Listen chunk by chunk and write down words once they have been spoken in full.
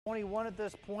21 at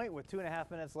this point with 2.5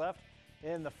 minutes left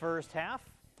in the first half.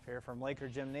 Here from Laker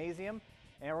Gymnasium.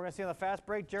 And we're going to see on the fast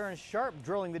break, Jaron Sharp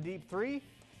drilling the deep three.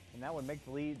 And that would make the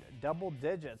lead double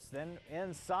digits. Then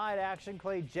inside action,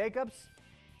 Clay Jacobs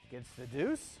gets the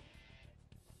deuce.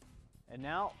 And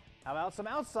now, how about some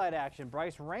outside action?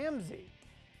 Bryce Ramsey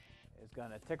is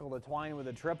going to tickle the twine with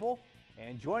a triple.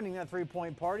 And joining that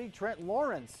three-point party, Trent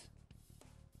Lawrence.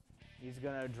 He's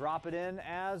going to drop it in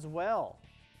as well.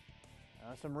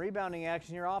 Some rebounding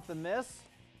action here off the miss.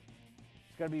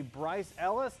 It's going to be Bryce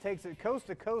Ellis. Takes it coast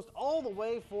to coast all the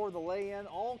way for the lay-in.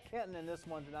 All Kenton in this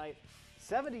one tonight.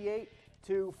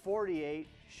 78-48.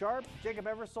 Sharp, Jacob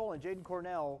Eversole, and Jaden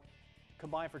Cornell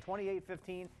combined for 28,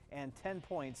 15, and 10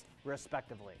 points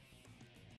respectively.